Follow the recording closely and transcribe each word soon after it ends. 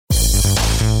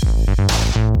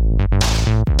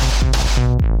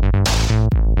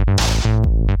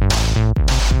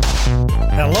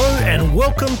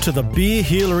Welcome to the Beer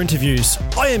Healer Interviews.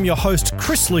 I am your host,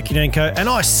 Chris Lukinenko, and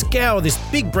I scour this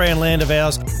big brown land of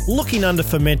ours, looking under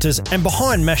fermenters and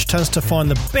behind mash tuns to find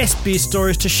the best beer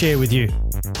stories to share with you.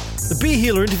 The Beer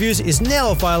Healer Interviews is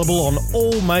now available on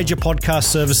all major podcast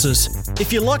services.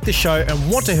 If you like the show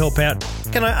and want to help out,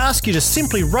 can I ask you to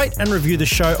simply rate and review the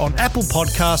show on Apple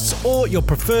Podcasts or your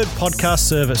preferred podcast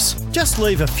service? Just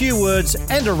leave a few words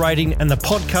and a rating and the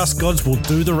podcast gods will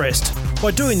do the rest.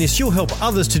 By doing this, you'll help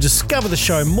others to discover the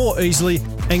show more easily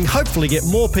and hopefully get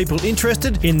more people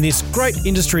interested in this great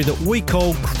industry that we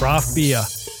call craft beer.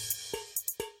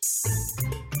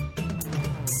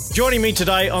 Joining me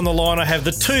today on the line, I have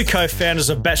the two co-founders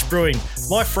of Batch Brewing,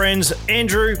 my friends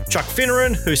Andrew Chuck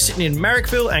Fineran, who's sitting in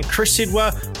Marrickville, and Chris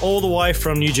Sidwa, all the way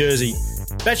from New Jersey.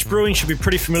 Batch Brewing should be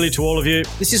pretty familiar to all of you.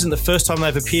 This isn't the first time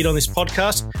they've appeared on this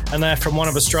podcast, and they are from one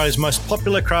of Australia's most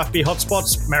popular craft beer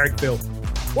hotspots, Marrickville.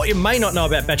 What you may not know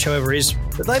about Batch, however, is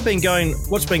that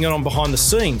what's been going on behind the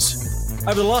scenes.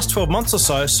 Over the last 12 months or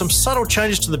so, some subtle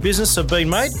changes to the business have been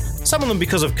made, some of them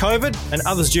because of COVID and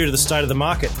others due to the state of the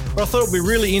market. But I thought it would be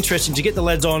really interesting to get the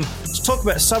lads on to talk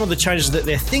about some of the changes that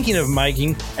they're thinking of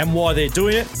making and why they're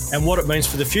doing it and what it means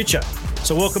for the future.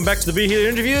 So welcome back to the Beer Healer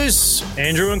Interviews,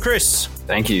 Andrew and Chris.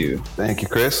 Thank you. Thank you,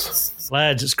 Chris.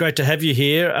 Lads, it's great to have you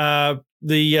here.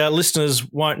 The listeners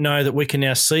won't know that we can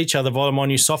now see each other via my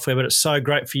new software, but it's so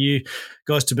great for you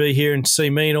guys to be here and see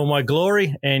me in all my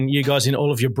glory and you guys in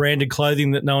all of your branded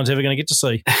clothing that no one's ever going to get to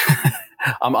see.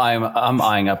 I'm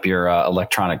eyeing up your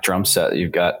electronic drum set that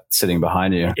you've got sitting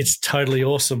behind you. It's totally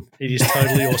awesome. It is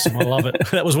totally awesome. I love it.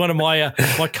 That was one of my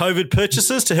my COVID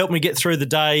purchases to help me get through the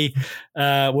day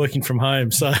working from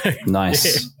home. So nice.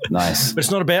 Yeah. Nice. But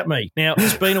it's not about me. Now,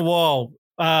 it's been a while.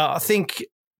 I think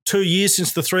 2 years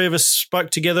since the three of us spoke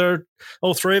together,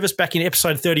 all three of us, back in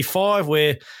episode 35,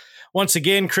 where once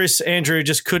again, Chris, Andrew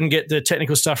just couldn't get the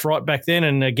technical stuff right back then.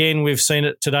 And again, we've seen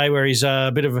it today where he's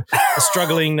a bit of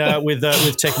struggling with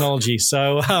technology.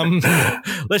 So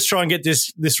let's try and get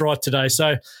this right today.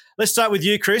 So let's start with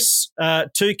you, Chris.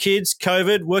 2 kids,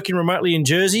 COVID, working remotely in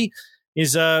Jersey.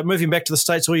 Is moving back to the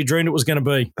States all you dreamed it was going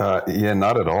to be? Yeah,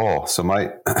 not at all. So my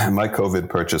COVID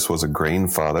purchase was a grain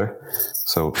father.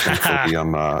 So thankfully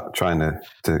I'm trying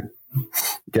to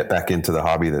get back into the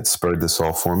hobby that spurred this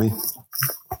all for me.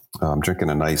 I'm drinking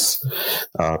a nice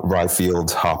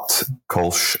Ryefield hopped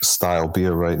Kolsch style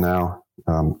beer right now.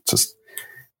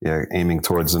 Aiming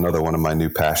towards another one of my new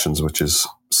passions, which is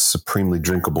supremely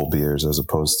drinkable beers as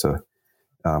opposed to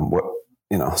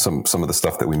some of the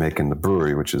stuff that we make in the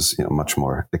brewery, which is much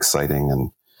more exciting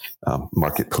and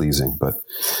market pleasing. But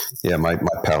yeah, my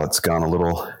palate's gone a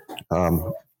little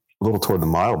toward the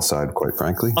mild side, quite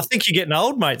frankly. I think you're getting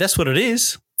old, mate. That's what it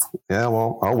is. Yeah,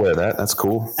 well, I'll wear that. That's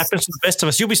cool. Happens to the best of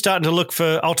us. You'll be starting to look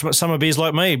for ultimate summer beers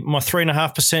like me. My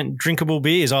 3.5% drinkable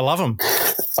beers. I love them.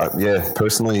 Yeah,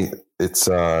 personally, it's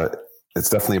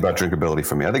definitely about drinkability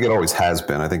for me. I think it always has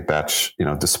been. I think Batch,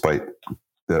 despite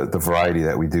the variety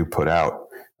that we do put out,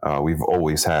 we've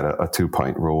always had a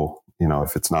 2-pint rule.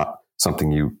 If it's not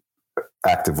something you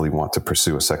actively want to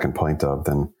pursue a second pint of,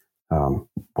 then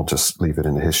we'll just leave it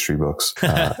in the history books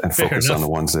and focus on the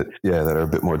ones that are a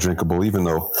bit more drinkable, even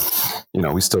though,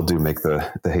 we still do make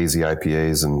the hazy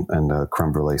IPAs and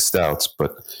creme brulee stouts.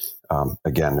 But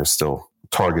again, they're still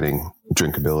targeting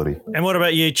drinkability. And what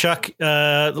about you, Chuck?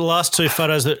 The last 2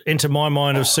 photos that enter my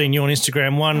mind have seen you on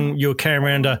Instagram. One, you were carrying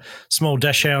around a small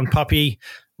dachshund puppy,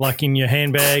 like in your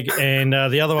handbag. And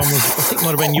the other one was, I think might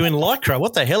have been you in Lycra.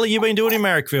 What the hell have you been doing in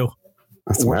Marrickville?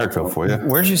 That's Marrickville for you.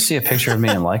 Where'd you see a picture of me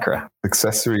in Lycra?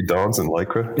 Accessory dogs in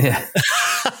Lycra? Yeah.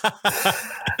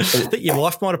 I think your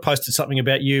wife might have posted something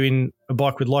about you in a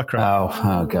bike with Lycra.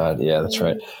 Oh God. Yeah, that's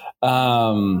right.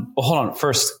 Well, hold on.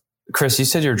 First, Chris, you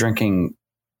said you're drinking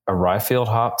a Ryefield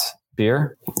hopped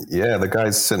beer? Yeah, the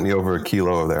guys sent me over a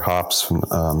kilo of their hops from,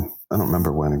 I don't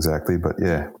remember when exactly, but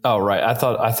yeah. Oh, right. I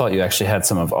thought you actually had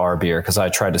some of our beer because I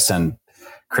tried to send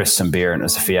Chris some beer and it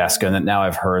was a fiasco. And then now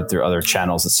I've heard through other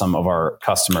channels that some of our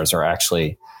customers are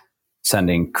actually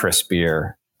sending Chris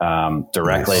beer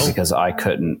directly because I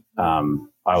couldn't.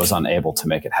 I was unable to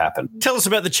make it happen. Tell us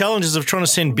about the challenges of trying to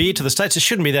send beer to the States. It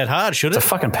shouldn't be that hard, should it? It's a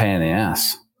fucking pain in the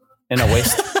ass. In a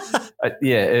waste.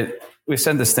 We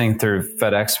sent this thing through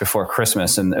FedEx before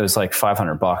Christmas and it was like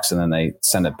 $500 and then they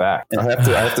send it back. I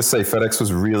have to say FedEx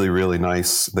was really, really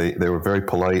nice. They were very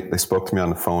polite. They spoke to me on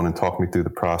the phone and talked me through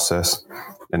the process.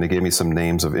 And they gave me some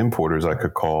names of importers I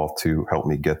could call to help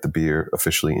me get the beer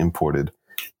officially imported.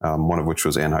 One of which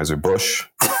was Anheuser-Busch.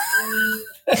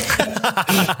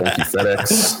 Thank you,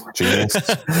 FedEx. Genius.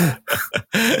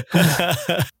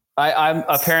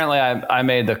 I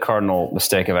made the cardinal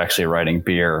mistake of actually writing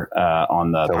beer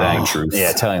on the thing.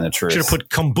 Yeah, telling the truth. Should have put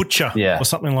kombucha or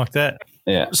something like that.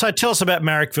 Yeah. So tell us about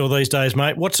Marrickville these days,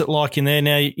 mate. What's it like in there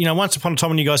now? Once upon a time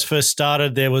when you guys first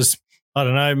started, there was, I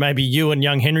don't know, maybe you and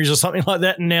Young Henrys or something like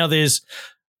that, and now there's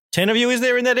 10 of you. Is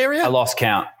there in that area? I lost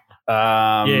count.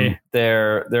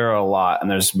 There are a lot, and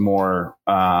there's more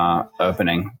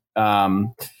opening.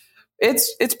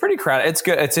 It's pretty crowded. It's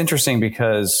good. It's interesting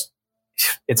because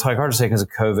it's like hard to say because of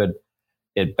COVID,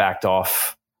 it backed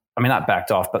off. I mean, not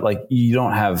backed off, but like you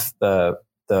don't have the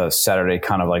Saturday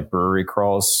kind of like brewery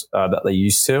crawls that they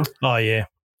used to. Oh yeah,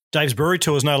 Dave's Brewery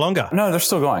Tour is no longer. No, they're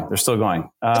still going.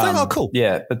 Oh, cool.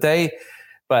 Yeah,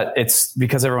 but it's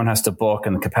because everyone has to book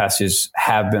and the capacities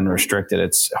have been restricted.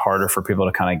 It's harder for people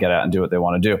to kind of get out and do what they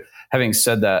want to do. Having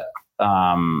said that,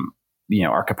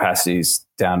 our capacity's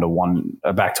down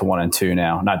to back to 1 and 2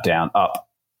 now, not down, up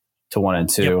to 1 and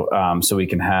 2. Yep. So we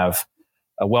can have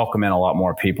welcome in a lot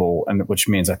more people, and which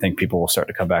means I think people will start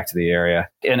to come back to the area,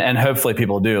 and hopefully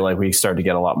people do. Like we start to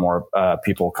get a lot more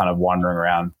people kind of wandering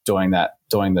around doing the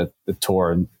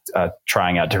tour and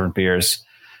trying out different beers.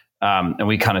 And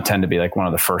we kind of tend to be like one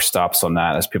of the first stops on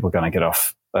that as people kind of get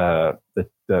off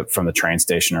from the train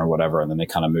station or whatever, and then they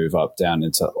kind of move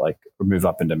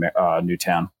up into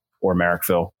Newtown or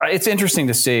Marrickville. It's interesting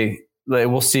to see.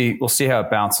 We'll see how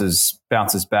it bounces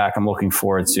back. I'm looking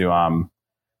forward to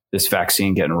this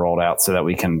vaccine getting rolled out so that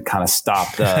we can kind of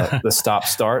stop the stop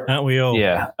start. Aren't we all?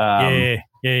 Yeah.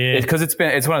 Yeah. Because it's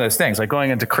one of those things. Like going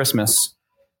into Christmas,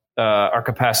 our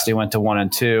capacity went to 1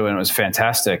 and 2, and it was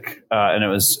fantastic. And it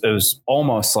was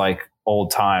almost like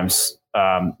old times.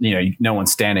 No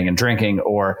one's standing and drinking,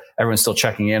 or everyone's still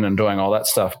checking in and doing all that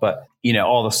stuff. But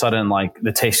all of a sudden, like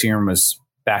the tasting room was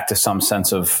back to some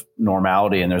sense of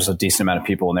normality, and there's a decent amount of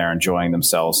people in there enjoying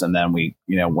themselves. And then we,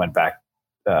 went back,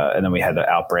 and then we had the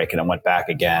outbreak, and it went back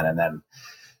again, and then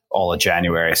all of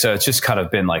January. So it's just kind of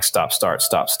been like stop, start.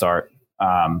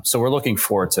 So we're looking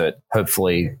forward to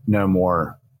hopefully no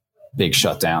more big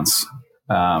shutdowns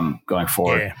going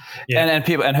forward. Yeah.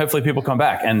 And hopefully people come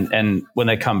back, and when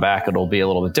they come back, it'll be a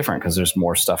little bit different because there's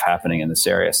more stuff happening in this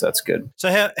area. So that's good.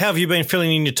 So how have you been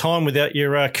filling in your time without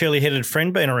your curly headed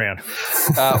friend being around?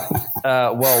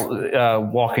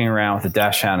 Walking around with a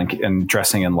dash hound and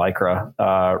dressing in Lycra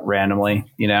randomly,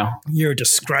 You're a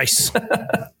disgrace.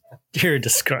 You're a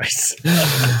disgrace.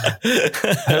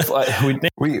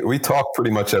 we talk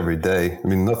pretty much every day. I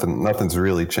mean, nothing's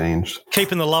really changed.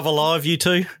 Keeping the love alive, you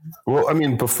two? Well, I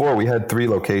mean, before we had 3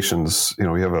 locations.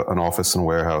 We have an office and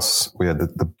warehouse. We had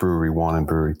the Brewery 1 and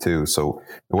Brewery 2. So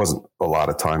it wasn't a lot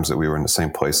of times that we were in the same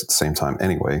place at the same time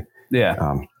anyway.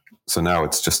 Yeah. So now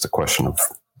it's just a question of,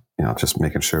 just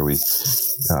making sure we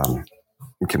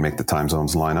can make the time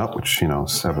zones line up, which,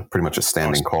 have pretty much a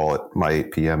standing call at my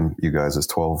 8 p.m. You guys is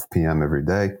 12 p.m. every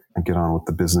day, and get on with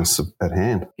the business at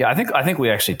hand. Yeah, I think we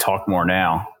actually talk more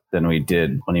now than we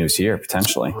did when he was here,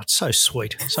 potentially. Oh, it's so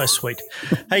sweet. So sweet.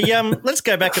 Hey, let's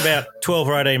go back about 12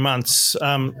 or 18 months,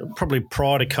 probably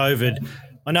prior to COVID.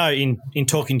 I know in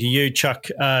talking to you, Chuck,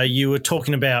 you were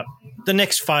talking about the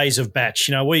next phase of Batch.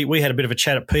 We had a bit of a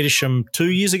chat at Petersham 2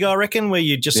 years ago, I reckon, where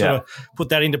you just sort of put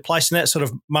that into place, and that sort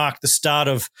of marked the start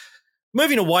of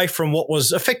moving away from what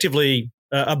was effectively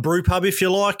a brew pub, if you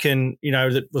like, and,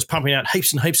 that was pumping out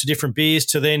heaps and heaps of different beers,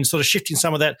 to then sort of shifting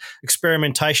some of that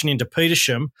experimentation into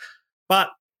Petersham. But,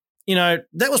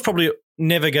 that was probably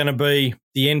never going to be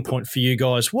the end point for you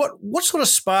guys. What sort of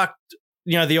sparked,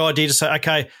 the idea to say,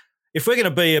 okay, if we're going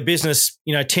to be a business,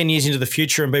 10 years into the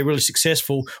future and be really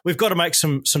successful, we've got to make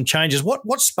some changes.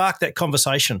 What sparked that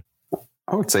conversation?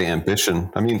 I would say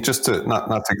ambition. I mean, just to not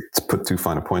to put too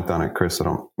fine a point on it, Chris, I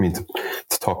don't mean to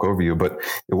talk over you, but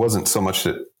it wasn't so much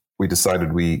that we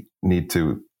decided we need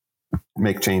to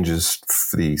make changes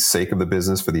for the sake of the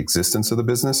business, for the existence of the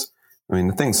business. I mean,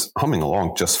 the thing's humming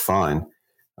along just fine.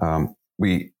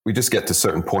 We just get to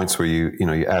certain points where you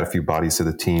add a few bodies to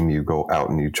the team, you go out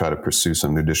and you try to pursue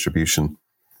some new distribution.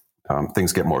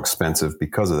 Things get more expensive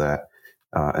because of that,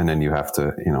 and then you have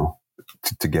to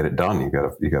to get it done, you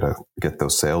gotta get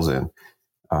those sales in.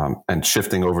 And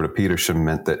shifting over to Petersham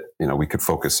meant that we could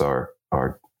focus our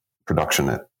production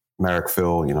at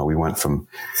Marrickville. We went from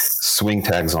swing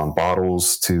tags on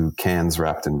bottles to cans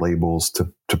wrapped in labels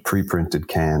to pre-printed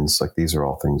cans. Like, these are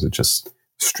all things that just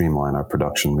streamline our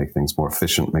production, make things more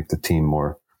efficient, make the team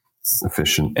more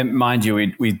efficient. And mind you,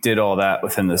 we did all that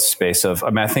within the space of,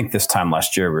 I think this time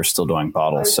last year we were still doing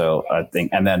bottles. So I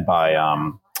think, and then by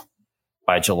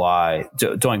by July,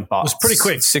 doing bottles. It was pretty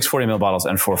quick. 640 ml bottles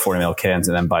and 440 ml cans.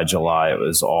 And then by July, it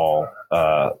was all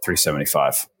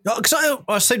 375. Because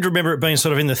I seem to remember it being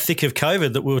sort of in the thick of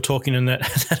COVID that we were talking and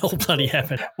that all bloody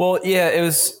happened. Well,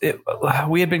 yeah,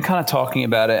 we had been kind of talking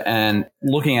about it and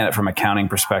looking at it from accounting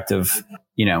perspective,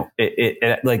 you know,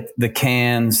 it like the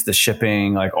cans, the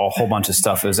shipping, like a whole bunch of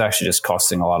stuff. It was actually just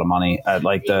costing a lot of money. And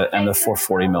the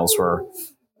 440 mils were,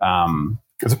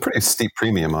 there's a pretty steep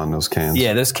premium on those cans.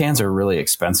 Yeah, those cans are really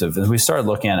expensive. And we started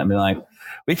looking at it and being like,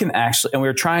 we can actually, and we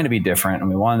were trying to be different and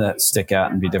we wanted to stick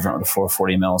out and be different with the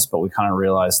 440 mils, but we kind of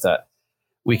realized that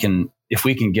if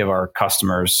we can give our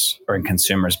customers or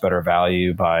consumers better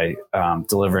value by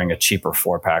delivering a cheaper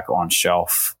 4-pack on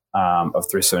shelf of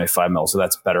 375 mils, so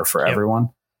that's better for everyone.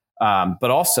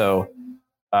 But also,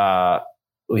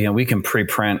 we can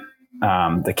pre-print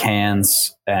the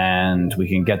cans and we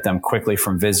can get them quickly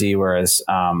from Vizzy, whereas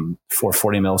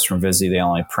 440 mils from Vizzy, they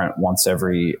only print once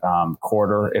every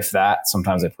quarter, if that.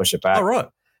 Sometimes they push it back. Oh, right.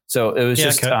 So it was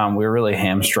we were really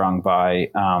hamstrung by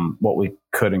what we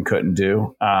could and couldn't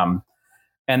do.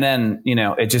 And then, you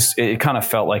know, it kind of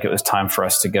felt like it was time for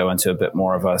us to go into a bit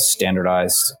more of a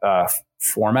standardized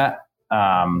format.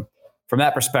 From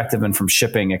that perspective and from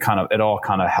shipping, it all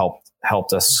kind of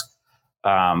helped us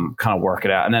kind of work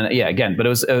it out. And then, again, but it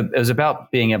was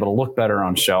about being able to look better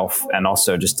on shelf and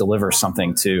also just deliver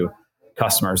something to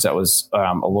customers that was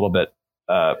a little bit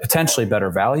potentially better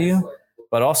value.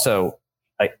 But also,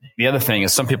 like, the other thing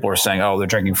is some people are saying, oh, they're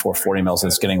drinking 440 mils and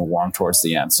it's getting warm towards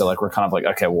the end. So like, we're kind of like,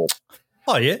 okay, well.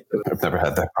 Oh, yeah. I've never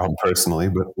had that problem personally,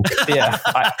 but yeah,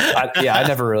 I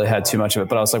never really had too much of it,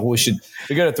 but I was like, well,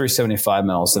 we go to 375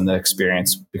 mils and the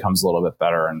experience becomes a little bit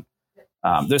better. And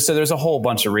there's a whole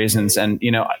bunch of reasons. And,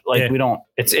 you know, like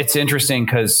it's interesting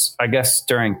because I guess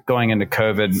during going into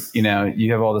COVID, you know,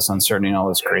 you have all this uncertainty and all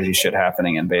this crazy shit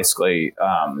happening. And basically,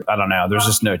 I don't know, there's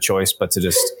just no choice but to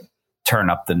just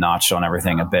turn up the notch on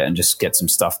everything a bit and just get some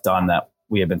stuff done that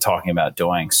we have been talking about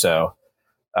doing. So,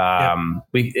 and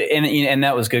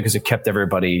that was good because it kept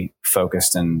everybody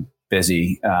focused and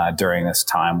busy during this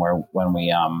time when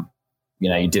we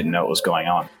you didn't know what was going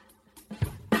on.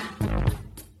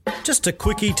 Just a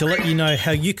quickie to let you know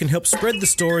how you can help spread the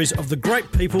stories of the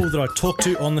great people that I talk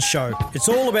to on the show. It's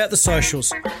all about the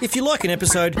socials. If you like an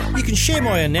episode, you can share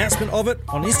my announcement of it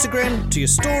on Instagram, to your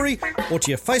story, or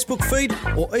to your Facebook feed,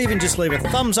 or even just leave a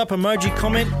thumbs up emoji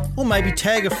comment, or maybe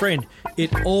tag a friend.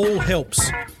 It all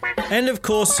helps. And of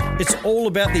course, it's all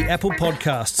about the Apple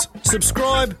Podcasts.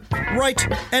 Subscribe, rate,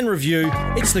 and review.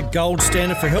 It's the gold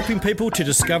standard for helping people to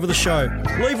discover the show.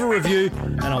 Leave a review,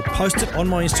 and I'll post it on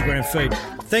my Instagram feed.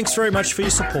 Thanks very much for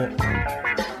your support.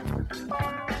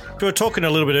 We were talking a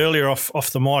little bit earlier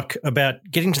off the mic about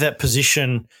getting to that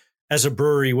position as a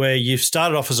brewery where you've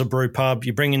started off as a brew pub,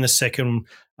 you bring in the second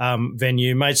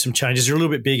venue, made some changes, you're a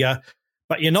little bit bigger,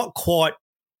 but you're not quite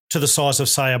to the size of,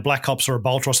 say, a Black Ops or a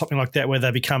Bolter or something like that, where they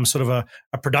become sort of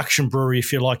a production brewery,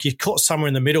 if you like. You're caught somewhere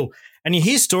in the middle. And you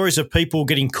hear stories of people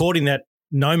getting caught in that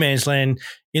no man's land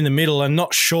in the middle and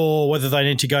not sure whether they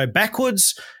need to go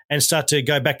backwards and start to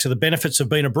go back to the benefits of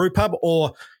being a brew pub,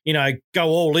 or, you know, go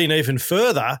all in even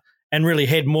further and really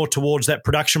head more towards that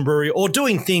production brewery, or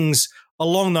doing things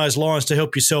along those lines to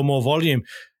help you sell more volume.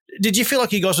 Did you feel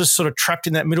like you guys were sort of trapped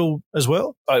in that middle as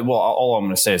well? Well, all I'm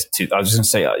going to say is I was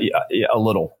just going to say a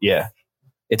little. Yeah,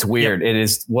 it's weird. Yep. It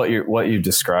is what you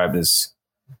described is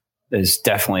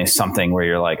definitely something where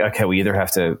you're like, okay, we either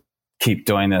have to keep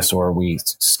doing this or we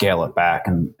scale it back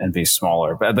and be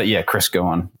smaller. But yeah, Chris, go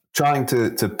on. Trying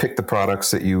to pick the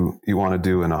products that you want to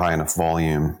do in a high enough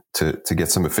volume to get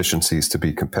some efficiencies to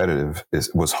be competitive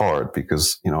was hard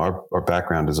because, you know, our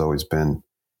background has always been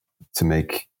to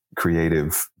make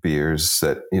creative beers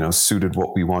that, you know, suited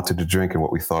what we wanted to drink and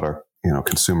what we thought our, you know,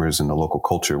 consumers in the local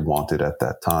culture wanted at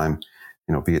that time,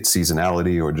 you know, be it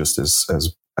seasonality or just as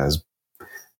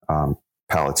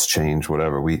palates change,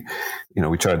 whatever. We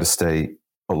tried to stay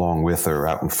along with or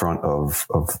out in front of,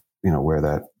 you know, where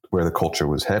the culture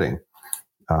was heading.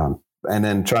 And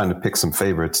then trying to pick some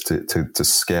favorites to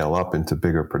scale up into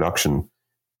bigger production.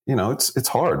 You know, it's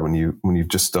hard when you've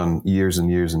just done years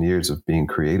and years and years of being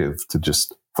creative to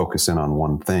just focus in on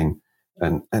one thing.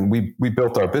 And we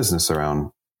built our business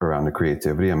around the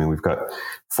creativity. I mean, we've got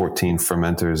 14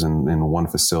 fermenters in one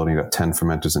facility, we've got 10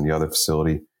 fermenters in the other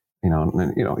facility. You know, and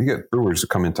then, you know, you get brewers who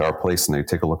come into our place and they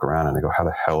take a look around and they go, how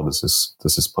the hell does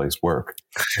this place work?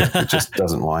 It just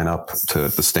doesn't line up to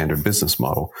the standard business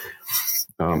model.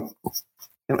 And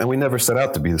we never set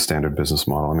out to be the standard business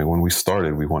model. I mean, when we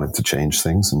started, we wanted to change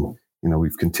things, and, you know,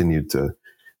 we've continued to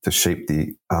to shape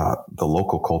the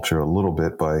local culture a little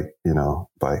bit by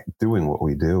doing what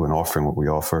we do and offering what we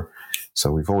offer.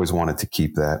 So we've always wanted to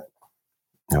keep that.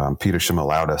 Petersham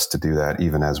allowed us to do that,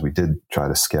 even as we did try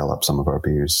to scale up some of our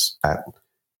beers at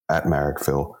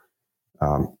Marrickville.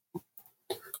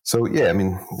 So yeah, I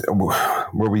mean,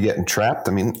 were we getting trapped?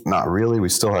 I mean, not really. We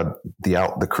still had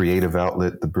the creative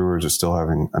outlet. The brewers are still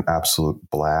having an absolute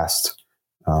blast,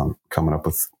 coming up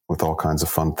with all kinds of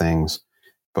fun things.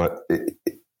 But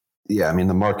yeah, I mean,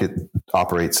 the market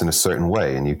operates in a certain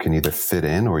way, and you can either fit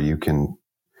in or you can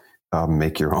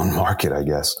make your own market, I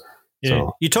guess. Yeah.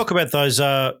 So, you talk about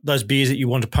those beers that you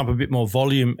want to pump a bit more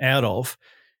volume out of.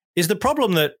 Is the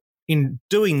problem that in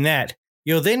doing that,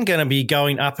 you're then going to be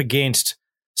going up against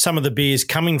some of the beers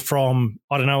coming from,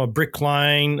 I don't know, a Brick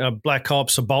Lane, a Black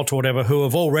Ops, a Bolt or whatever, who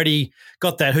have already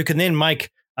got that, who can then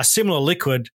make a similar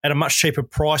liquid at a much cheaper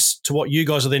price to what you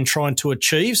guys are then trying to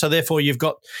achieve. So therefore you're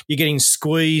getting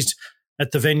squeezed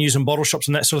at the venues and bottle shops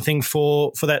and that sort of thing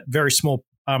for that very small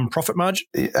profit margin?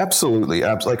 Absolutely.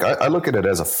 Like I look at it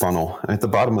as a funnel. At the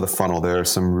bottom of the funnel, there are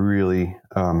some really,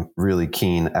 really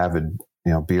keen, avid,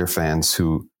 beer fans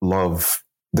who love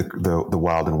the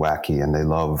wild and wacky, and they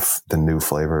love the new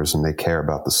flavors, and they care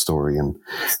about the story, and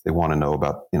they want to know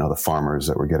about, the farmers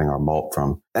that we're getting our malt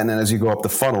from. And then as you go up the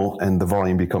funnel and the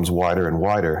volume becomes wider and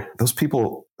wider, those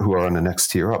people who are on the next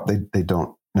tier up, they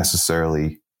don't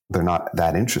necessarily, they're not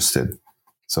that interested.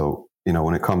 So,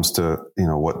 when it comes to,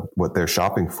 what they're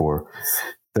shopping for,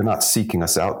 they're not seeking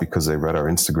us out because they read our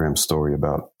Instagram story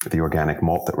about the organic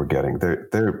malt that we're getting.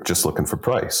 They're just looking for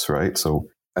price, right? So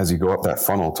as you go up that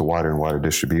funnel to wider and wider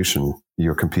distribution,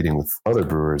 you're competing with other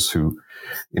brewers who,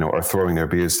 are throwing their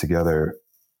beers together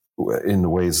in the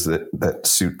ways that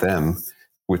suit them,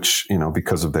 which,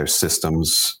 because of their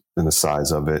systems and the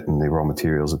size of it and the raw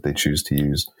materials that they choose to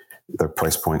use, their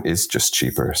price point is just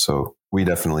cheaper. So we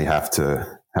definitely have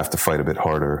to fight a bit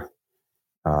harder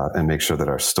and make sure that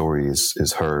our story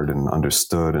is heard and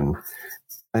understood. And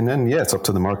then, yeah, it's up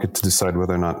to the market to decide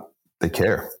whether or not they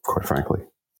care, quite frankly.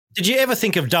 Did you ever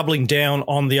think of doubling down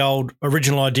on the old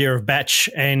original idea of batch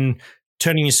and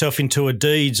turning yourself into a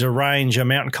Deeds, a Range, a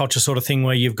Mountain Culture sort of thing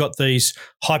where you've got these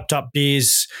hyped up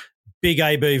beers, big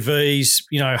ABVs,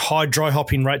 high dry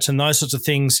hopping rates and those sorts of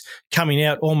things coming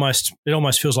out it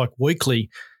almost feels like weekly.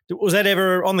 Was that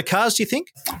ever on the cards, do you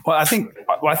think? Well, I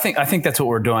think that's what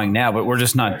we're doing now, but we're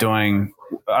just not doing.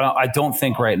 I don't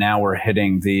think right now we're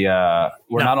hitting we're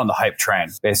not on the hype train,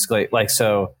 basically. Like,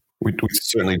 so we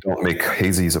certainly don't make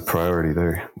hazies a priority.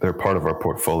 They're part of our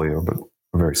portfolio, but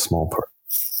a very small part.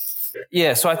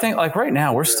 Yeah, so I think like right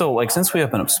now we're still like, since we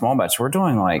opened up small batch, we're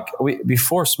doing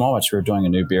before small batch we were doing a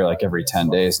new beer like every 10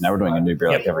 days. Now we're doing a new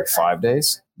beer like every 5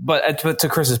 days. But to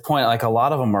Chris's point, like a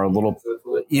lot of them are a little.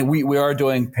 We are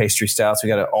doing pastry stouts. We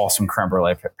got an awesome creme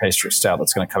brulee pastry stout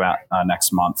that's going to come out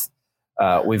next month.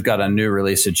 We've got a new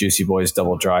release of Juicy Boys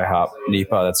Double Dry Hop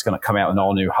NEPA that's going to come out with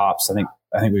all new hops.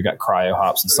 I think we've got cryo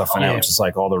hops and stuff in it, which is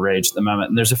like all the rage at the moment.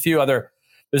 And there's a few other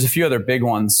big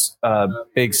ones,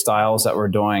 big styles that we're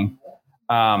doing.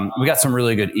 We got some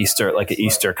really good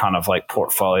Easter kind of like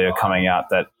portfolio coming out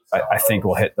that I think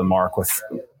will hit the mark with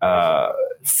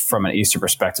from an Easter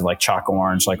perspective, like Chalk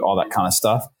Orange, like all that kind of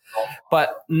stuff.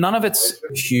 But none of it's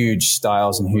huge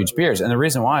styles and huge beers. And the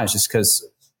reason why is just because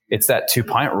it's that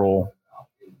 2-pint rule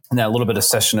and that little bit of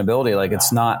sessionability. Like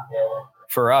it's not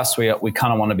for us. We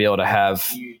kind of want to be able to have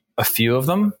a few of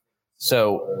them.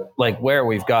 So like where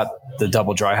we've got the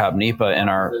double dry hop NEPA in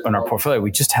our portfolio,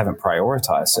 we just haven't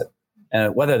prioritized it.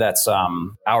 And whether that's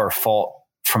our fault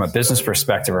from a business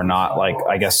perspective or not, like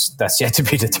I guess that's yet to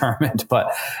be determined.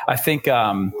 But I think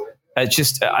I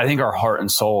think our heart and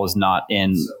soul is not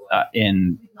in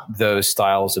those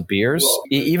styles of beers.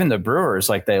 Even the brewers,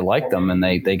 like they like them and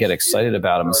they get excited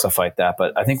about them and stuff like that.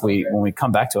 But I think when we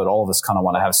come back to it, all of us kind of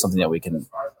want to have something that we can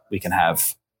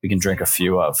drink a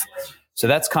few of. So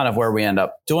that's kind of where we end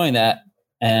up doing that,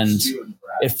 and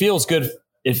it feels good.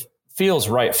 It feels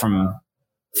right from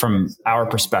our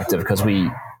perspective because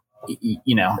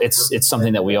it's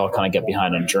something that we all kind of get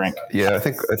behind and drink. Yeah, I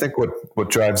think what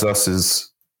drives us is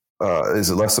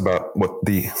less about what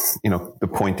the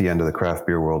pointy end of the craft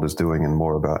beer world is doing, and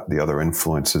more about the other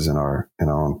influences in our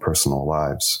own personal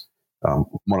lives.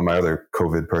 One of my other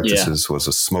COVID purchases was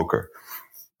a smoker.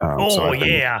 So I've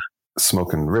been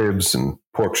smoking ribs and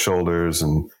pork shoulders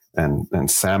and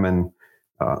salmon.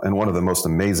 And one of the most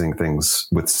amazing things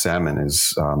with salmon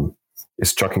is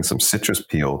chucking some citrus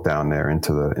peel down there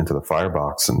into the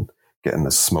firebox and getting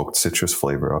the smoked citrus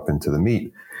flavor up into the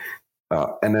meat.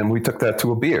 And then we took that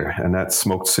to a beer, and that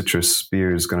smoked citrus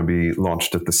beer is going to be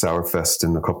launched at the Sour Fest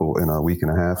in a week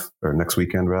and a half, or next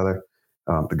weekend rather.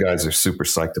 The guys are super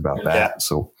psyched about that. Yeah.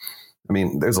 So, I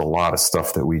mean, there's a lot of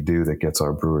stuff that we do that gets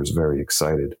our brewers very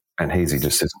excited, and hazy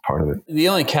just isn't part of it. The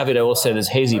only caveat I will say is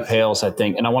hazy pales, I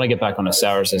think, and I want to get back on the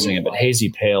sours again, but hazy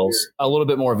pales, a little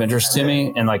bit more of interest to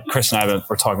me. And like Chris and I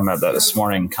were talking about that this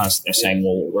morning, constantly saying,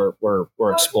 well,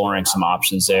 we're exploring some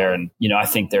options there. And, I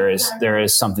think there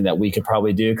is something that we could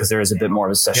probably do because there is a bit more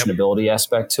of a sessionability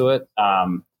aspect to it.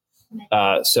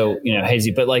 So,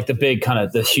 hazy, but like the big kind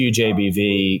of the huge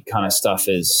ABV kind of stuff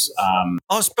is.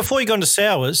 Before you go into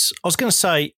sours, I was going to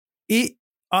say,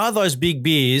 are those big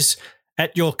beers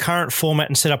at your current format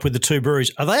and setup with the two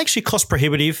breweries, are they actually cost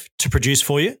prohibitive to produce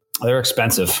for you? They're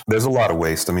expensive. There's a lot of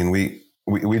waste. I mean, we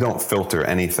don't filter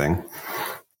anything.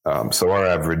 So our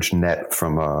average net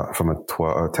from a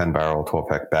 10 barrel 12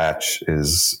 pack batch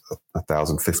is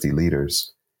 1,050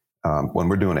 liters. When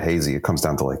we're doing a hazy, it comes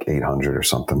down to like 800 or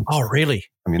something. Oh, really?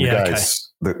 I mean, the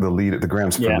guys, the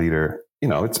grams per liter,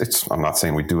 it's, I'm not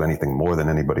saying we do anything more than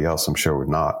anybody else. I'm sure we're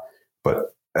not,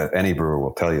 but any brewer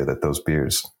will tell you that those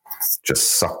beers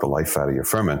just suck the life out of your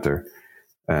fermenter.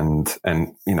 And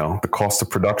the cost of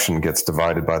production gets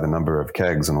divided by the number of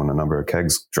kegs. And when the number of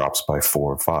kegs drops by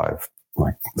 4 or 5,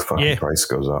 like the fucking price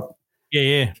goes up.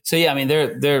 Yeah. So, I mean,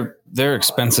 they're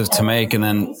expensive to make. And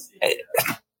then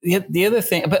the other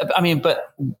thing,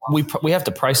 but we have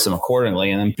to price them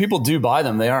accordingly. And then people do buy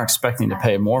them. They aren't expecting to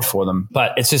pay more for them.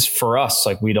 But it's just for us,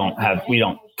 like we don't,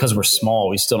 because we're small,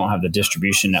 we still don't have the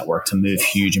distribution network to move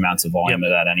huge amounts of volume of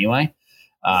that anyway.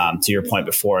 To your point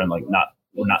before, and like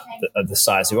we're not the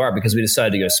size we are because we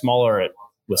decided to go smaller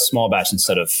with small batch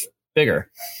instead of bigger,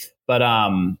 but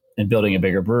and building a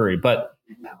bigger brewery. But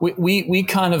we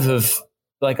kind of have,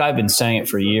 like I've been saying it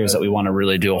for years, that we want to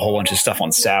really do a whole bunch of stuff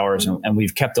on sours, and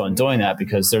we've kept on doing that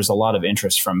because there's a lot of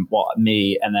interest from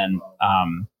me and then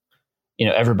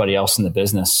everybody else in the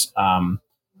business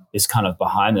is kind of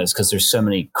behind this because there's so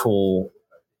many cool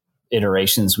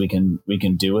iterations we can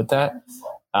do with that.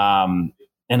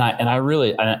 And I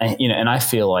really, and I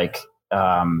feel like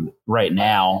right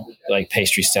now, like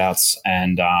pastry stouts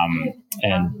and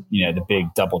the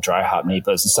big double dry hop NEPAs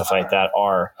and stuff like that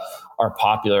are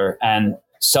popular, and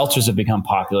seltzers have become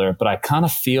popular. But I kind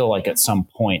of feel like at some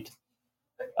point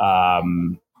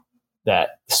that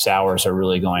sours are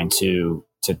really going to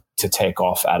take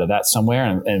off out of that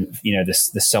somewhere, and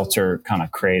the seltzer kind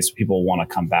of craze, people want to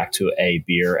come back to a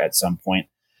beer at some point.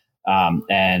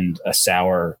 And a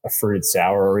fruited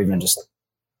sour, or even just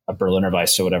a Berliner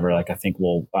Weiss or whatever, like I think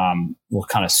will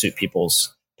kind of suit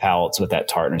people's palates with that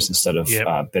tartness instead of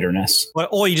bitterness.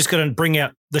 Or you just got to bring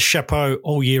out the Chapeau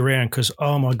all year round because,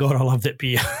 oh my God, I love that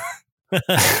beer.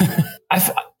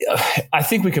 I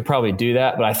think we could probably do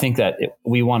that, but I think that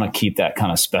we want to keep that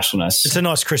kind of specialness. It's a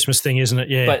nice Christmas thing, isn't it?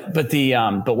 Yeah.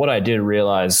 But what I did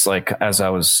realize, like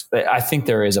I think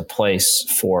there is a place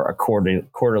for a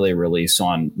quarterly release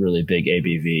on really big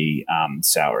ABV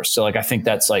sours. So like I think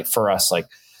that's like for us, like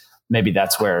maybe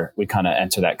that's where we kind of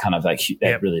enter that kind of like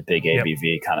that really big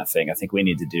ABV kind of thing. I think we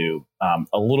need to do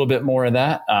a little bit more of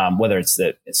that, whether it's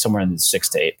somewhere in the 6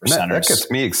 to 8%. That gets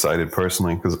me excited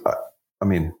personally because I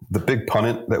mean, the big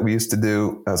punnet that we used to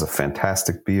do as a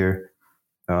fantastic beer,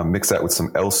 mix that with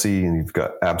some Elsie and you've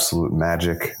got absolute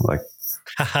magic. Like,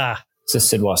 it's a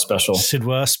Sidwa special. Hazy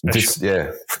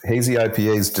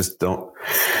IPAs just don't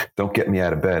get me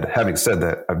out of bed. Having said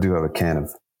that, I do have a can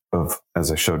of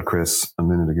as I showed Chris a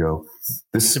minute ago.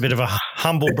 This is a bit of a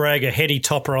humble brag, a heady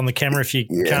topper on the camera if you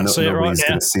can't see it right now. Nobody's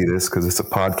going to see this because it's a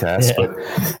podcast, but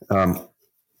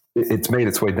it's made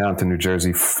its way down to New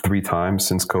Jersey 3 times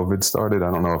since COVID started.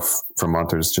 I don't know if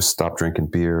Vermonters just stopped drinking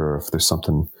beer or if there's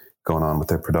something going on with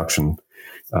their production.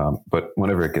 But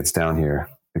whenever it gets down here,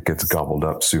 it gets gobbled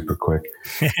up super quick.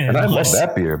 And I love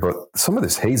that beer, but some of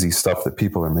this hazy stuff that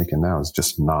people are making now is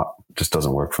just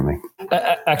doesn't work for me.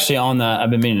 Actually, on that, I've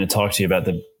been meaning to talk to you about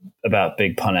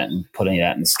Big Punnet and putting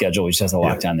that in the schedule. We just have to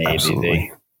lock down the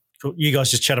ABV. You guys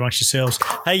just chat amongst yourselves.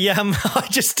 Hey, I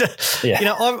just,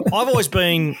 I've always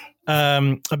been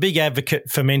a big advocate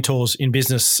for mentors in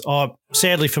business.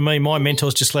 Sadly for me, my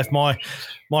mentors just left my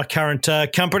current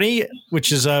company,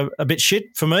 which is a bit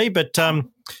shit for me. But how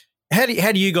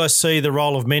do you guys see the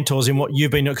role of mentors in what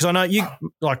you've been doing? Because I know you,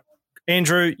 like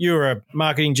Andrew, you're a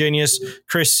marketing genius.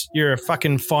 Chris, you're a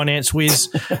fucking finance whiz.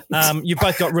 You've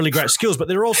both got really great skills, but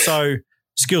there are also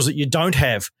skills that you don't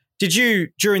have. Did you,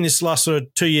 during this last sort of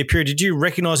 2-year period, did you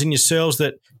recognise in yourselves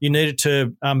that you needed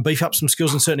to beef up some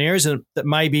skills in certain areas and that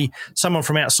maybe someone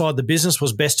from outside the business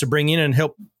was best to bring in and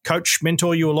help coach,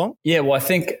 mentor you along? Yeah, well, I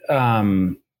think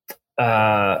going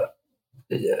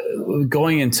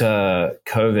into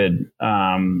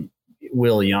COVID,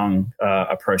 Will Young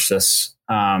approached us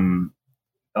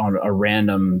on a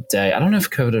random day. I don't know if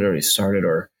COVID had already started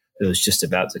or it was just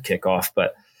about to kick off,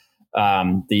 but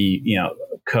the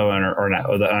co-owner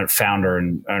or the founder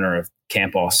and owner of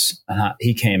Campos,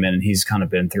 he came in and he's kind of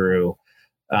been through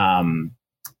a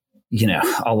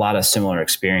lot of similar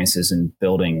experiences in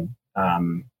building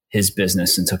his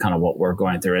business into kind of what we're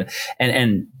going through,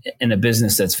 and in a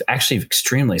business that's actually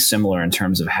extremely similar in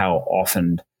terms of how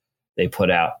often they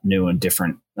put out new and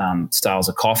different styles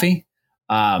of coffee,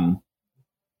 and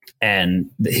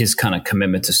his kind of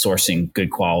commitment to sourcing good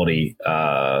quality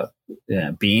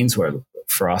beans. Where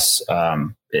for us,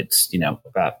 it's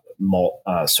about malt,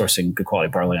 sourcing good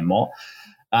quality barley and malt.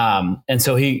 And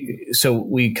so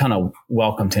we kind of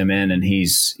welcomed him in, and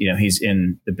he's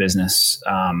in the business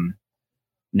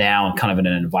now, kind of in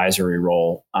an advisory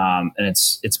role. And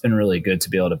it's been really good to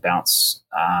be able to bounce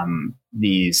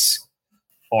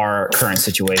our current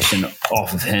situation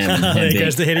off of him. There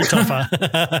goes the heady topper.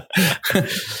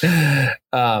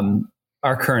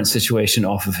 Our current situation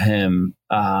off of him,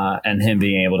 and him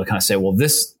being able to kind of say, well,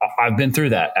 I've been through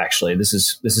that. Actually, this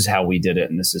is how we did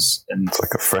it. And it's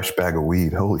like a fresh bag of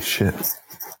weed. Holy shit.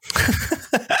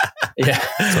 Yeah.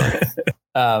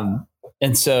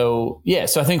 And so I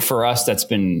think for us, that's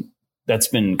been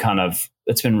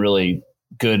really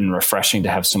good and refreshing to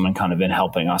have someone kind of in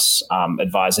helping us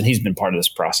advise. And he's been part of this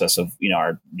process of,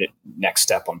 our next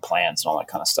step on plans and all that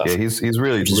kind of stuff. Yeah, he's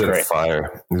really lit a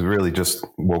fire. He's really just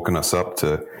woken us up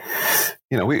to,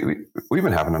 we've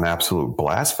been having an absolute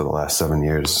blast for the last 7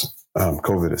 years,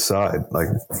 COVID aside. Like,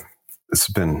 it's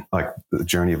been like the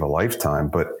journey of a lifetime,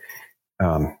 but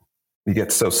you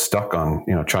get so stuck on,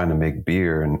 trying to make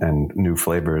beer and new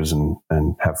flavors and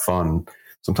have fun.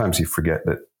 Sometimes you forget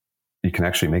that you can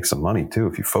actually make some money too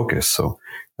if you focus. So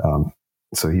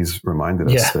he's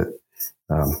reminded us that,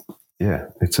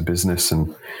 it's a business,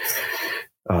 and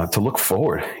to look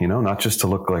forward, not just to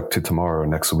look like to tomorrow or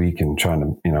next week and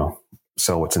trying to,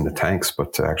 sell what's in the tanks,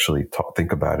 but to actually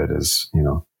think about it as,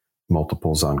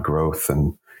 multiples on growth.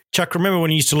 And Chuck, remember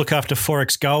when you used to look after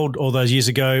Forex Gold all those years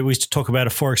ago? We used to talk about a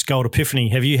Forex Gold epiphany.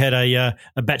 Have you had a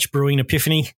batch brewing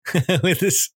epiphany with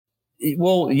this?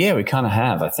 Well, yeah, we kind of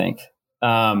have, I think.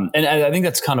 And I think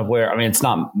that's kind of where, it's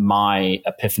not my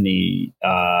epiphany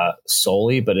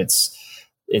solely, but it's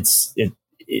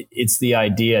the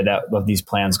idea that of these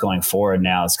plans going forward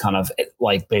now is kind of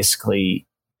like basically,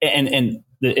 and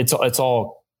it's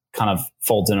all kind of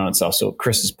folds in on itself. So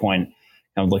Chris's point,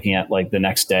 kind of looking at like the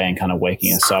next day and kind of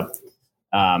waking us up,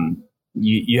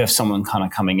 you have someone kind of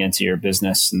coming into your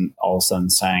business and all of a sudden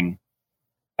saying,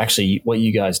 actually, what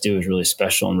you guys do is really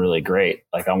special and really great.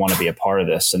 Like, I want to be a part of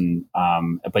this. And,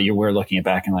 but we're looking at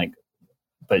back and like,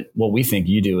 but what we think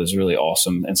you do is really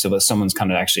awesome. And so that someone's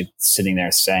kind of actually sitting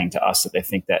there saying to us that they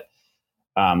think that,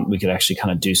 we could actually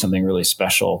kind of do something really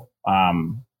special,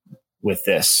 with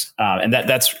this. And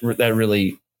that's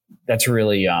really, it's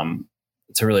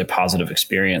a really positive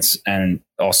experience, and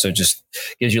also just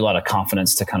gives you a lot of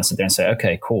confidence to kind of sit there and say,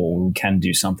 okay, cool, we can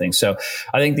do something. So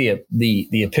I think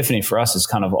the epiphany for us is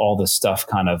kind of all this stuff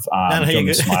kind of, you're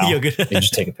good. Smile. You're good. You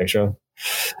just take a picture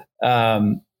of.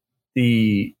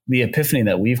 The epiphany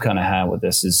that we've kind of had with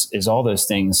this is all those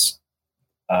things,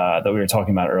 that we were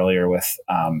talking about earlier with,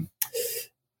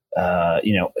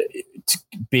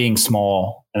 being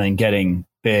small and then getting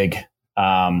big.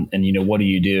 And what do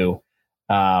you do?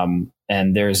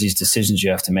 And there's these decisions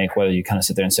you have to make, whether you kind of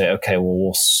sit there and say, okay, well,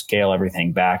 we'll scale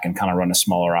everything back and kind of run a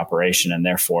smaller operation, and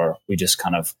therefore we just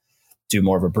kind of do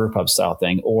more of a brew pub style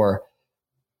thing. Or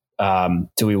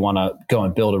do we want to go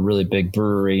and build a really big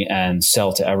brewery and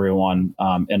sell to everyone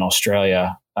in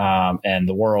Australia and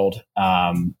the world?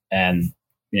 And,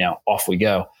 off we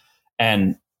go.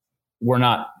 And we're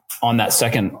not on that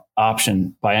second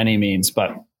option by any means,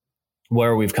 but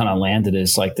where we've kind of landed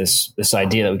is like this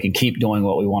idea that we can keep doing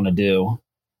what we want to do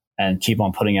and keep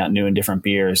on putting out new and different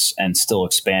beers and still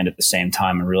expand at the same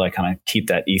time, and really kind of keep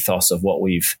that ethos of what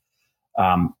we've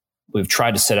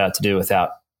tried to set out to do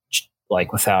without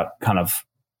kind of,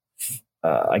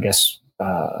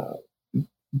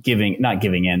 not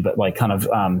giving in, but like kind of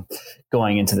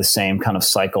going into the same kind of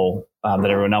cycle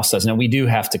that everyone else does. Now, we do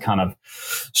have to kind of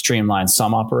streamline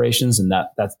some operations, and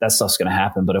that stuff's going to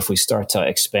happen. But if we start to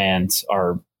expand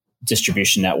our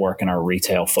distribution network and our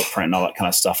retail footprint and all that kind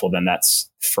of stuff, well, then that's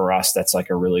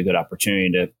like a really good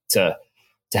opportunity to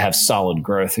have solid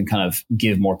growth and kind of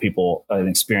give more people an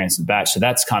experience in batch. So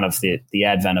that's kind of the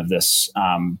advent of this,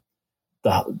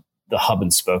 the hub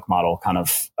and spoke model kind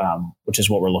of, which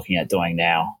is what we're looking at doing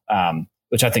now,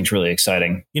 which I think is really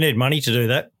exciting. You need money to do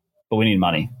that. But we need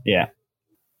money. Yeah.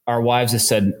 Our wives have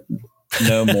said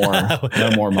No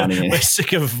more money. We're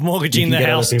sick of mortgaging the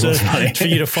house for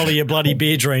you to follow your bloody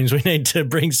beer dreams. We need to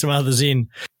bring some others in.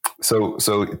 So,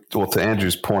 well, to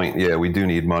Andrew's point, yeah, we do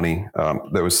need money.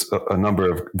 There was a number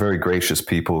of very gracious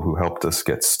people who helped us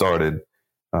get started,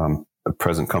 the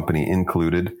present company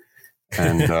included.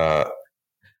 And,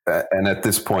 and at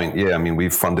this point, yeah, I mean,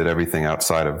 we've funded everything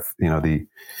outside of, the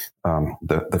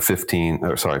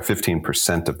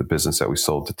 15% of the business that we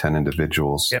sold to 10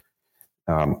 individuals. Yep.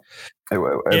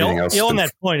 Everything else. On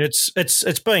that point, it's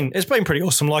been pretty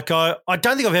awesome. Like I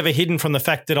don't think I've ever hidden from the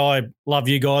fact that I love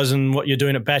you guys and what you're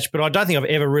doing at Batch, but I don't think I've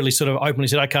ever really sort of openly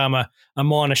said, okay, I'm a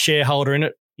minor shareholder in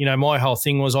it. My whole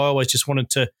thing was I always just wanted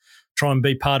to try and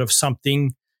be part of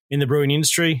something in the brewing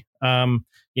industry.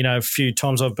 A few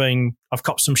times I've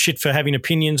copped some shit for having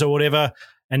opinions or whatever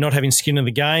and not having skin in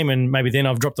the game. And maybe then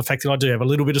I've dropped the fact that I do have a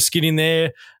little bit of skin in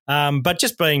there. But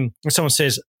just when someone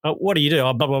says, what do you do?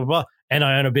 Oh, blah, blah, blah. And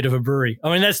I own a bit of a brewery.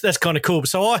 I mean, that's kind of cool.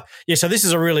 So so this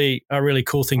is a really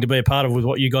cool thing to be a part of with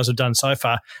what you guys have done so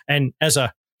far. And as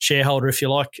a shareholder, if you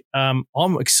like, I'm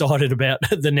excited about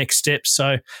the next steps.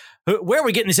 So where are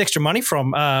we getting this extra money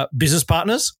from? Business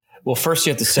partners? Well, first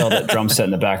you have to sell that drum set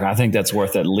in the background. I think that's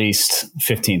worth at least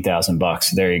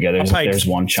 $15,000. There you go. There's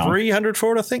one chunk. 300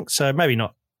 for it, I think. So maybe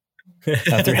not.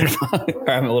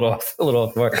 I'm a little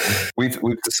more. We've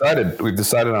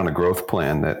decided on a growth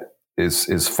plan that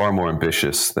is far more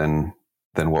ambitious than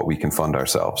what we can fund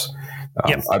ourselves.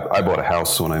 Yep. I bought a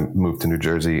house when I moved to New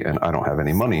Jersey, and I don't have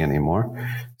any money anymore,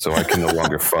 so I can no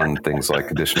longer fund things like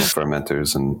additional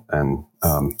fermenters and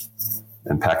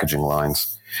packaging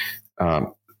lines.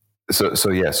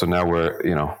 So now we're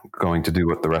going to do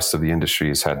what the rest of the industry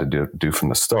has had to do from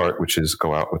the start, which is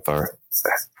go out with our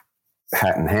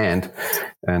hat in hand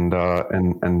and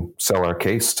sell our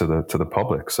case to the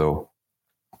public. So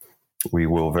we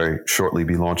will very shortly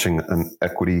be launching an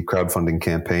equity crowdfunding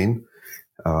campaign,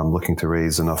 looking to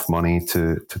raise enough money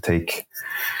to take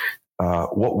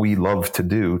what we love to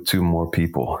do to more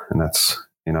people, and that's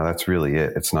really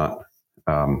it. It's not.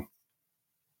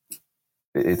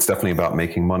 It's definitely about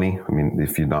making money. I mean,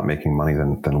 if you're not making money,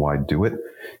 then why do it?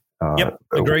 Yep,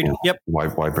 agreed. Yep.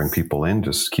 Why bring people in?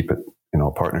 Just keep it,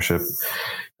 a partnership.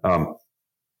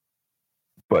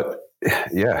 But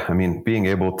yeah, I mean, being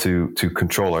able to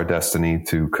control our destiny,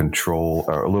 to control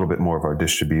a little bit more of our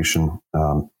distribution,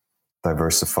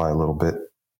 diversify a little bit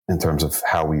in terms of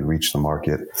how we reach the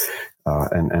market,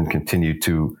 and continue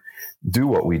to do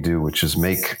what we do, which is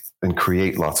make and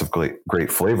create lots of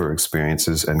great flavor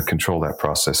experiences and control that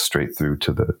process straight through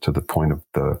to the point of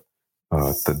the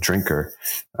drinker.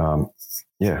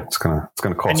 It's gonna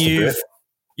cost a bit.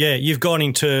 Yeah, you've gone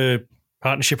into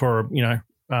partnership or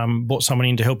bought someone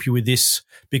in to help you with this,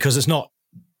 because it's not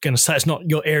going to say it's not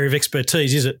your area of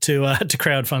expertise, is it, to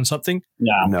crowdfund something?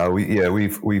 No,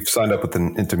 we've signed up with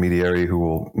an intermediary who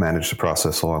will manage the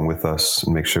process along with us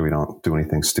and make sure we don't do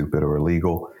anything stupid or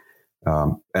illegal.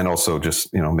 And also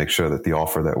just, make sure that the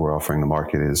offer that we're offering the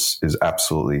market is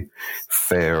absolutely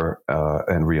fair,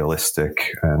 and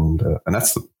realistic. And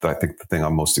that's, I think, the thing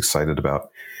I'm most excited about.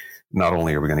 Not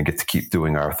only are we going to get to keep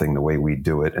doing our thing the way we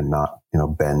do it and not,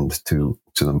 bend to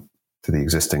the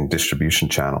existing distribution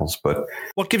channels, but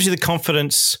what gives you the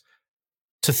confidence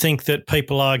to think that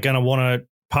people are going to want to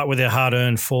part with their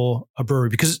hard-earned for a brewery?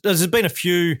 Because there's been a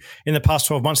few in the past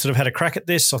 12 months that have had a crack at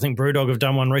this. I think Brewdog have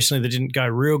done one recently that didn't go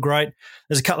real great.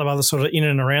 There's a couple of others sort of in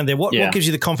and around there. What gives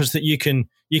you the confidence that you can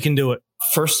do it?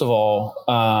 First of all,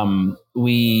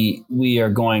 we are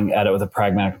going at it with a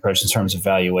pragmatic approach in terms of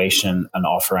valuation and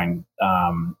offering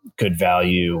good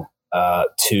value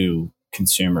to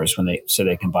consumers so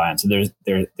they can buy in. So there's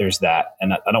that,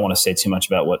 and I don't want to say too much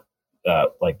about what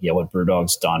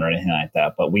Brewdog's done or anything like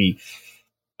that, but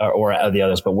or the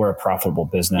others, but we're a profitable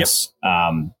business.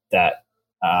 Yep. That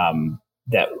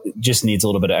just needs a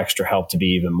little bit of extra help to be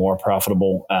even more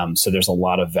profitable. So there's a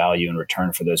lot of value in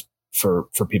return for those for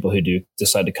people who do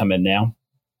decide to come in now.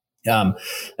 And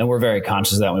we're very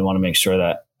conscious of that. We want to make sure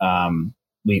that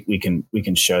we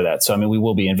can show that. So, I mean, we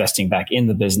will be investing back in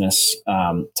the business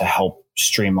to help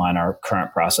streamline our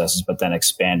current processes, but then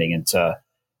expanding into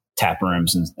tap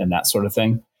rooms and that sort of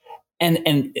thing.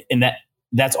 And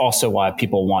that's also why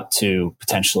people want to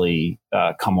potentially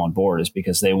come on board, is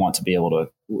because they want to be able to.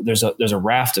 There's a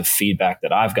raft of feedback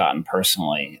that I've gotten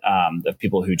personally of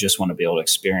people who just want to be able to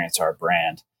experience our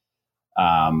brand,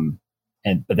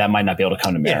 but that might not be able to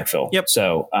come to Merrickville. Yep.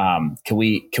 So can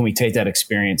we take that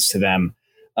experience to them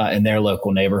in their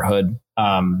local neighborhood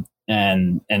and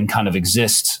kind of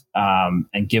exist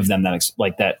and give them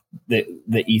that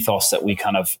the ethos that we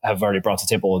kind of have already brought to the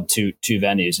table in two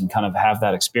venues, and kind of have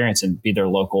that experience and be their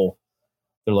local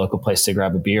their local place to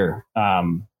grab a beer,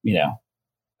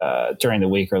 during the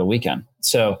week or the weekend.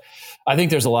 So I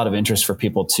think there's a lot of interest for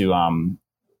people to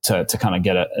kind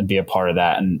of be a part of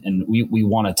that. And we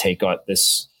want to take out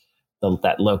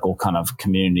that local kind of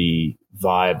community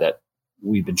vibe that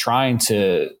we've been trying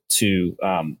to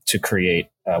create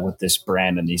with this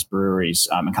brand and these breweries,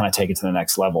 and kind of take it to the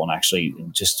next level and actually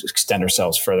just extend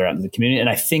ourselves further out into the community. And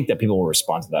I think that people will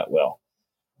respond to that well.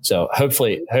 So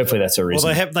hopefully that's a reason.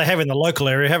 Well, they have in the local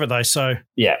area, haven't they? So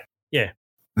yeah.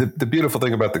 The beautiful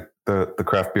thing about the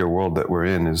craft beer world that we're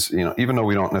in is, even though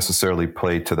we don't necessarily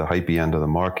play to the hypey end of the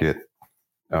market,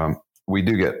 we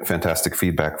do get fantastic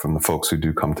feedback from the folks who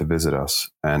do come to visit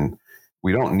us, and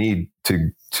we don't need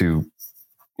to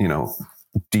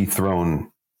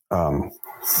dethrone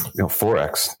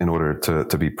Forex in order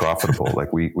to be profitable.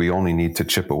 Like we only need to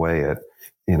chip away at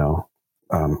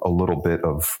a little bit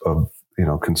of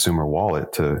consumer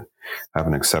wallet to have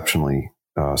an exceptionally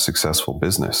successful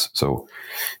business. So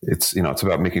it's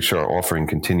about making sure our offering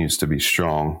continues to be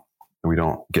strong. We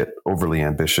don't get overly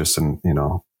ambitious, and we're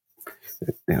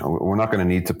not going to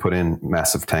need to put in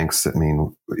massive tanks that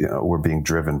mean we're being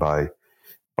driven by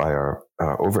our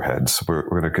overheads. We're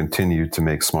going to continue to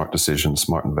make smart decisions,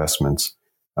 smart investments,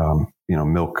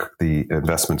 milk the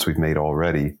investments we've made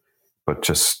already, but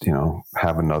just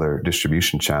have another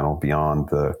distribution channel beyond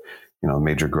the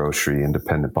major grocery,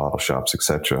 independent bottle shops,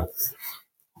 etc.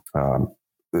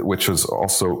 Which was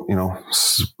also,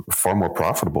 far more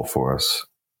profitable for us.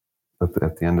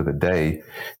 At the end of the day,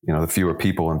 the fewer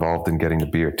people involved in getting the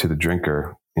beer to the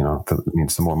drinker, that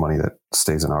means the more money that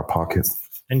stays in our pocket.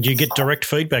 And you get direct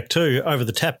feedback too over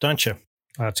the tap, don't you?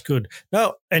 That's good.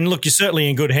 No, and look, you're certainly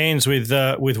in good hands with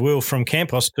Will from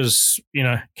Campos, because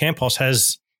Campos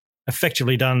has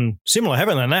effectively done similar,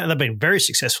 haven't they? And they've been very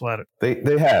successful at it.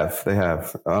 They have.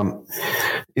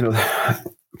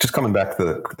 Just coming back to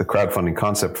the crowdfunding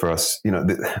concept for us,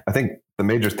 I think the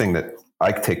major thing that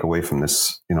I take away from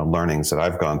this, learnings that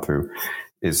I've gone through,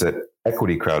 is that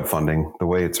equity crowdfunding, the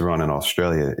way it's run in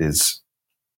Australia, is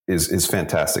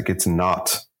fantastic. It's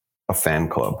not a fan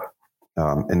club.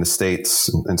 In the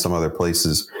States and some other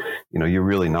places, you're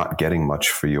really not getting much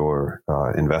for your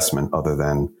investment other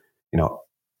than,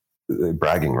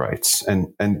 bragging rights.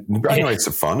 And bragging rights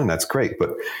are fun, and that's great.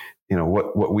 But,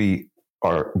 what we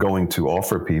are going to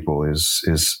offer people is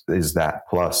that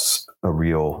plus a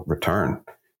real return.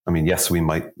 I mean, yes, we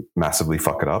might massively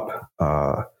fuck it up.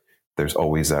 There's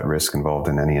always that risk involved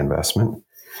in any investment.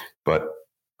 But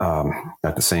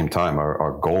at the same time,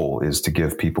 our goal is to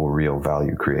give people real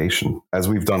value creation, as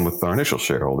we've done with our initial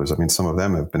shareholders. I mean, some of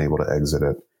them have been able to exit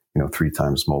at 3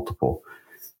 times multiple.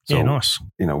 So, yeah, nice.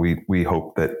 We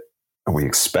hope that, we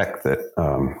expect that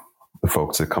the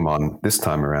folks that come on this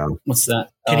time around. What's that?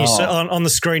 Can you see on the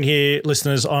screen here,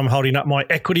 listeners? I'm holding up my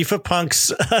Equity for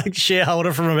Punks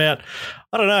shareholder from about,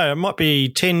 I don't know, it might be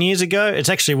 10 years ago. It's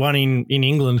actually one in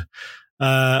England.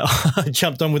 I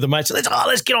jumped on with the mates.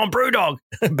 Let's get on Brewdog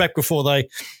back before they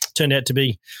turned out to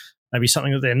be maybe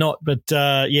something that they're not. But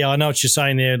yeah, I know what you're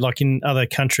saying there. Like in other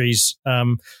countries,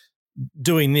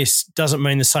 doing this doesn't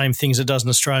mean the same things it does in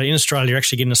Australia. In Australia, you're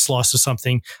actually getting a slice of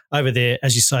something. Over there,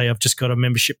 as you say, I've just got a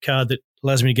membership card that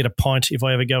allows me to get a pint if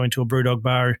I ever go into a Brewdog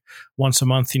bar once a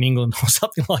month in England or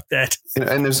something like that.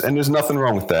 And there's nothing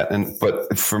wrong with that.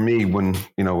 But for me, when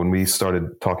we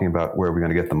started talking about where we're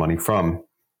going to get the money from,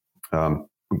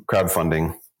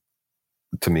 crowdfunding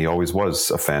to me always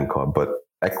was a fan club, but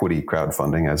equity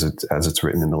crowdfunding, as it's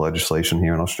written in the legislation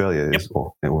here in Australia,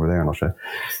 or over there in Australia,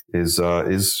 is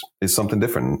something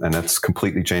different, and that's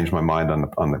completely changed my mind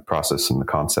on the process and the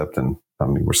concept. And I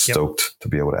mean, we're stoked to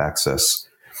be able to access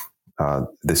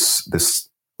this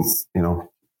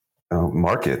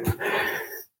market.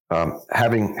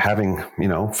 Having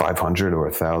 500 or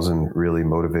 1,000 really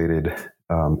motivated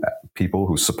people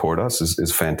who support us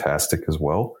is fantastic as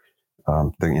well.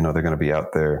 They're going to be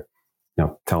out there,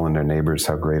 telling their neighbors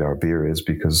how great our beer is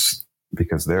because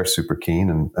they're super keen,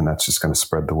 and that's just going to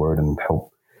spread the word and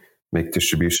help make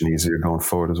distribution easier going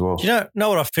forward as well. You know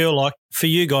what I feel like for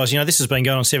you guys, this has been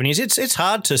going on 7 years. It's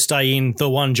hard to stay in the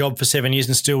one job for 7 years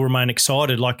and still remain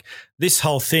excited. Like, this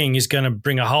whole thing is going to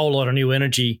bring a whole lot of new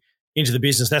energy into the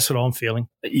business. That's what I'm feeling.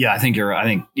 Yeah, I think you're right. I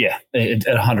think, it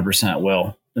 100%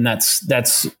 will. And that's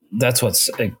what's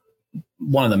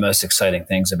one of the most exciting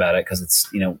things about it, because it's,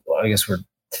 I guess we're,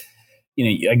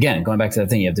 again, going back to that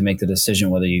thing, you have to make the decision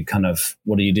whether you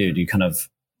what do? Do you kind of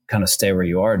stay where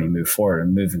you are? Do you move forward?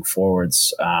 And moving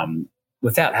forwards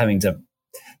without having to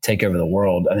take over the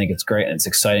world, I think it's great and it's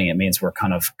exciting. It means we're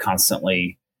kind of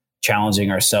constantly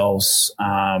challenging ourselves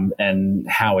and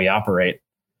how we operate.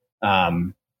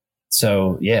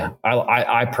 So yeah,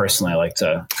 I personally like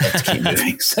to keep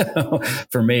moving. So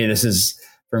for me,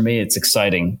 it's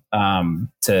exciting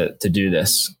to do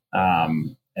this.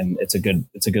 And it's a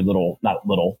good little, not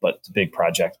little, but it's a big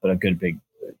project, but a good big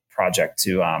project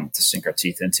to sink our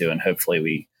teeth into, and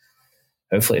hopefully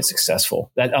it's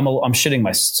successful. That I'm shitting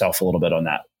myself a little bit on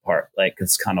that part. Like,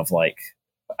 it's kind of like,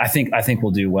 I think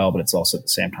we'll do well, but it's also at the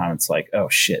same time, it's like, oh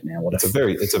shit, man, what if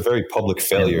it's a very public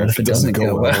failure. What if it doesn't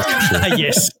go well?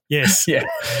 Yes. Yeah.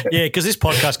 Because this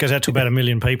podcast goes out to about 1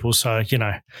 million people. So,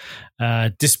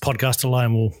 this podcast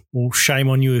alone will shame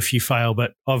on you if you fail.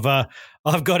 But I've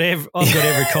got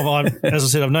every comment. As I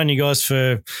said, I've known you guys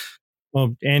for,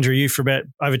 well, Andrew, you for about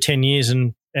over 10 years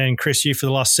and Chris, you for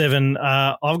the last 7.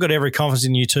 I've got every confidence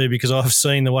in you too, because I've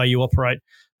seen the way you operate,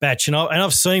 Batch, and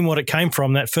I've seen what it came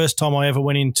from. That first time I ever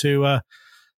went into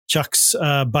Chuck's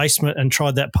basement and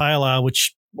tried that pale ale,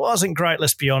 which wasn't great,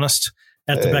 let's be honest,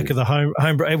 at the back of the home.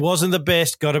 It wasn't the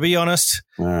best, got to be honest.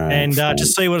 Right, and to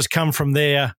see what has come from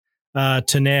there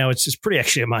to now, it's pretty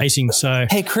actually amazing. So,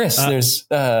 hey, Chris, there's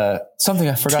something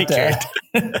I forgot to add.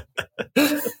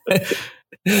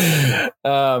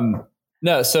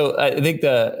 No, so I think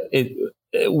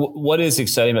what is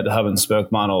exciting about the hub and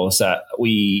spoke model is that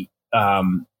we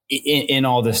in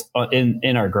all this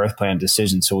in our growth plan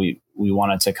decision. So we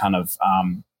wanted to kind of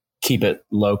keep it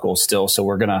local still. So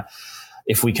we're gonna,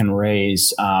 if we can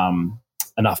raise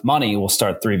enough money, we'll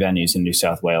start 3 venues in New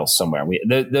South Wales somewhere.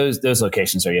 Those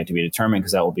locations are yet to be determined,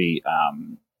 because that will be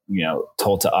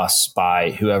told to us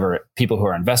by people who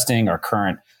are investing, our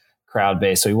current crowd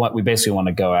base. So we basically want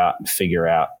to go out and figure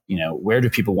out, where do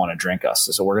people want to drink us?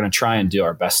 So we're going to try and do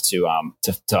our best to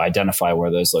identify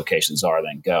where those locations are,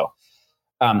 then go.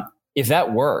 If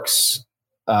that works,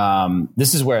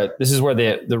 this is where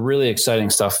the really exciting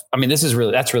stuff. I mean,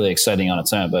 that's really exciting on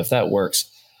its own. But if that works,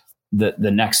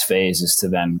 the next phase is to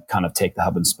then kind of take the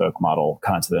hub and spoke model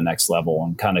kind of to the next level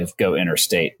and kind of go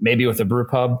interstate, maybe with a brew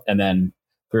pub, and then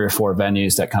 3 or 4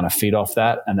 venues that kind of feed off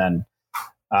that, and then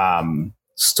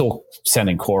still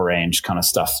sending core range kind of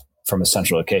stuff from a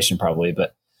central location probably,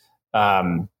 but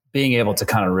being able to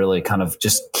kind of really kind of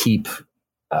just keep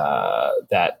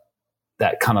that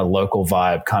kind of local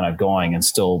vibe kind of going, and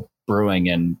still brewing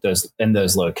in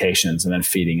those locations, and then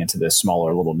feeding into the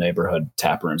smaller little neighborhood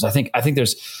tap rooms. I think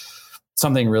there's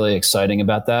something really exciting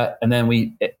about that. And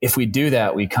then if we do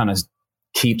that, we kind of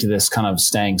keep to this kind of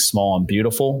staying small and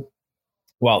beautiful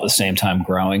while at the same time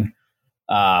growing.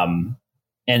 And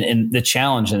the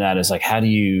challenge in that is like, how do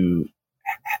you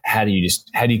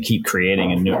keep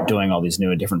creating and doing all these new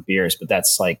and different beers? But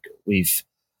that's like,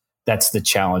 that's the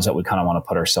challenge that we kind of want to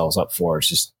put ourselves up for, is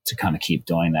just to kind of keep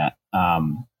doing that.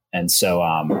 And so,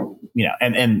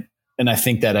 and I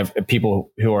think that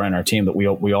people who are in our team, that we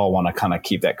all want to kind of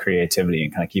keep that creativity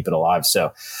and kind of keep it alive.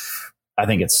 So I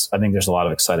think there's a lot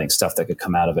of exciting stuff that could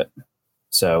come out of it.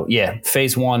 So yeah,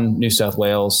 phase 1, New South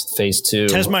Wales, phase 2,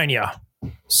 Tasmania,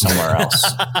 somewhere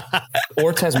else,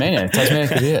 or Tasmania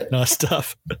could be it. Nice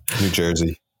stuff. New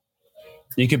Jersey.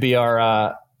 You could be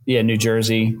our, New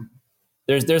Jersey.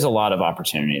 There's a lot of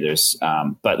opportunity.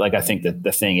 But like, I think that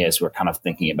the thing is, we're kind of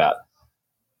thinking about,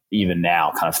 even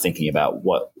now, kind of thinking about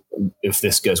what, if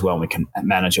this goes well and we can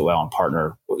manage it well and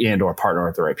partner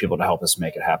with the right people to help us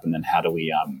make it happen, then how do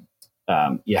we,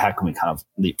 how can we kind of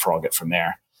leapfrog it from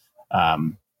there?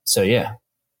 So yeah,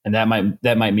 and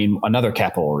that might mean another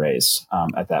capital raise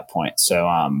at that point. So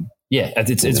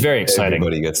it's very exciting.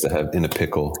 Everybody gets to have in a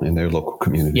pickle in their local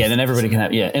community. Yeah, then everybody can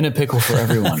have in a pickle for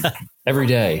everyone every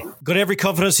day. Got every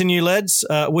confidence in you, lads.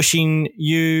 Wishing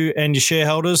you and your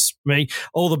shareholders, me,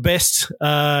 all the best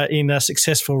in a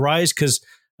successful raise, because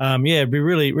I'd be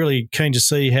really, really keen to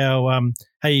see how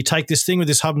you take this thing with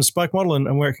this hub and spoke model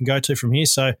and where it can go to from here.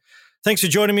 So thanks for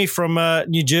joining me from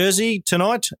New Jersey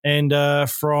tonight and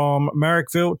from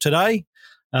Marrickville today.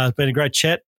 It's been a great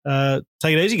chat. Take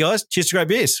it easy, guys. Cheers to great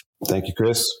beers. Thank you,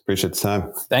 Chris. Appreciate the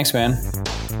time. Thanks, man.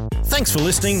 Thanks for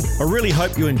listening. I really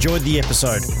hope you enjoyed the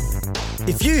episode.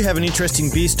 If you have an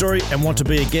interesting beer story and want to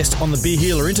be a guest on the Beer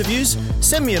Healer interviews,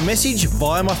 send me a message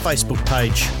via my Facebook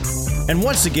page. And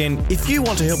once again, if you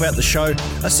want to help out the show,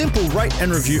 a simple rate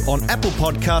and review on Apple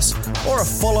Podcasts or a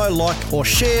follow, like, or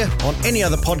share on any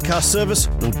other podcast service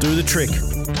will do the trick.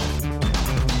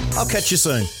 I'll catch you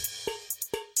soon.